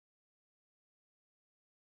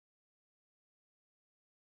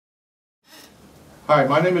Hi,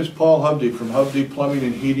 my name is Paul Hovde from Hovde Plumbing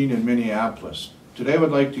and Heating in Minneapolis. Today I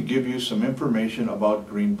would like to give you some information about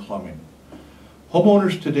green plumbing.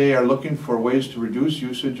 Homeowners today are looking for ways to reduce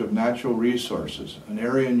usage of natural resources. An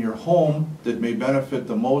area in your home that may benefit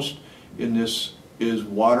the most in this is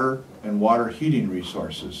water and water heating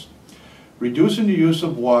resources. Reducing the use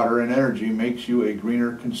of water and energy makes you a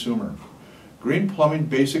greener consumer. Green plumbing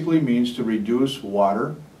basically means to reduce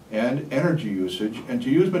water and energy usage and to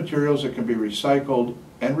use materials that can be recycled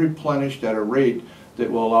and replenished at a rate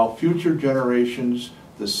that will allow future generations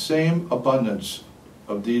the same abundance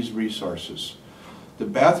of these resources. The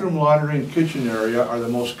bathroom, laundry, and kitchen area are the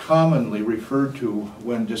most commonly referred to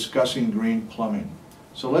when discussing green plumbing.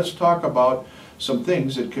 So let's talk about some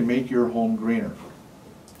things that can make your home greener.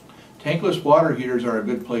 Tankless water heaters are a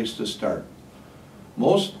good place to start.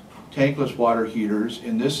 Most tankless water heaters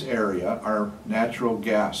in this area are natural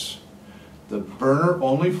gas. The burner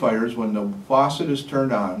only fires when the faucet is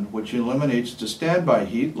turned on, which eliminates the standby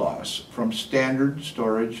heat loss from standard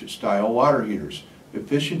storage style water heaters.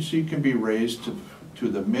 Efficiency can be raised to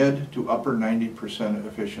the mid to upper 90%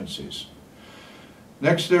 efficiencies.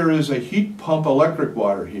 Next, there is a heat pump electric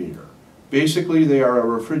water heater. Basically, they are a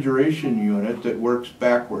refrigeration unit that works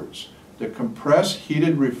backwards. The compressed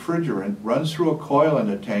heated refrigerant runs through a coil in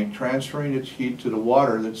the tank, transferring its heat to the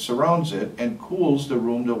water that surrounds it and cools the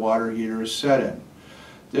room the water heater is set in.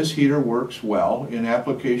 This heater works well in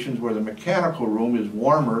applications where the mechanical room is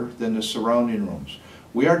warmer than the surrounding rooms.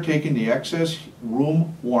 We are taking the excess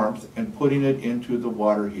room warmth and putting it into the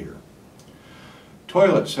water heater.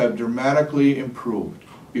 Toilets have dramatically improved.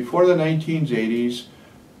 Before the 1980s,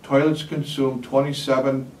 toilets consumed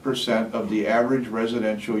 27% of the average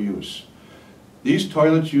residential use. These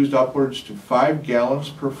toilets used upwards to 5 gallons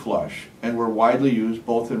per flush and were widely used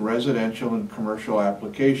both in residential and commercial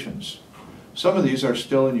applications. Some of these are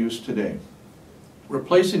still in use today.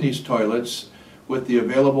 Replacing these toilets with the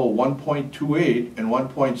available 1.28 and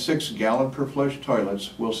 1.6 gallon per flush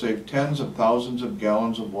toilets will save tens of thousands of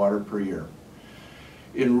gallons of water per year.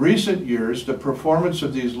 In recent years, the performance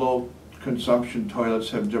of these low consumption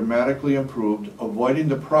toilets have dramatically improved, avoiding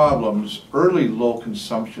the problems early low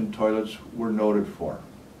consumption toilets were noted for.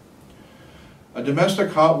 A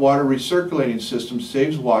domestic hot water recirculating system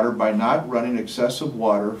saves water by not running excessive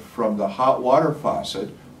water from the hot water faucet,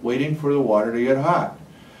 waiting for the water to get hot.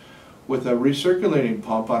 With a recirculating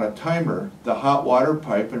pump on a timer, the hot water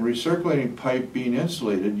pipe and recirculating pipe being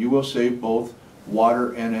insulated, you will save both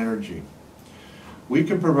water and energy. We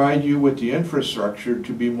can provide you with the infrastructure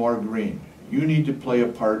to be more green. You need to play a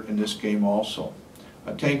part in this game also.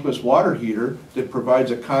 A tankless water heater that provides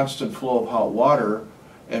a constant flow of hot water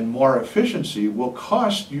and more efficiency will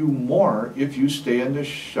cost you more if you stay in the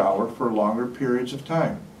shower for longer periods of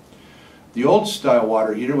time. The old style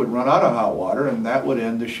water heater would run out of hot water and that would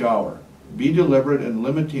end the shower. Be deliberate in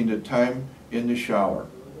limiting the time in the shower.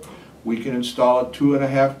 We can install a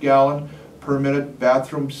 2.5 gallon per minute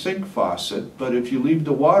bathroom sink faucet, but if you leave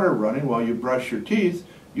the water running while you brush your teeth,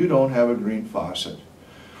 you don't have a green faucet.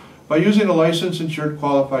 By using a licensed, insured,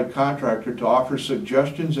 qualified contractor to offer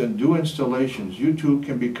suggestions and do installations, you too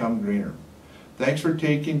can become greener. Thanks for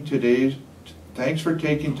taking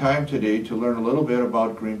time today to learn a little bit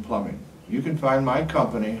about green plumbing. You can find my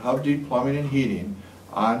company, Hovde Plumbing and Heating,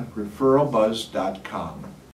 on referralbuzz.com.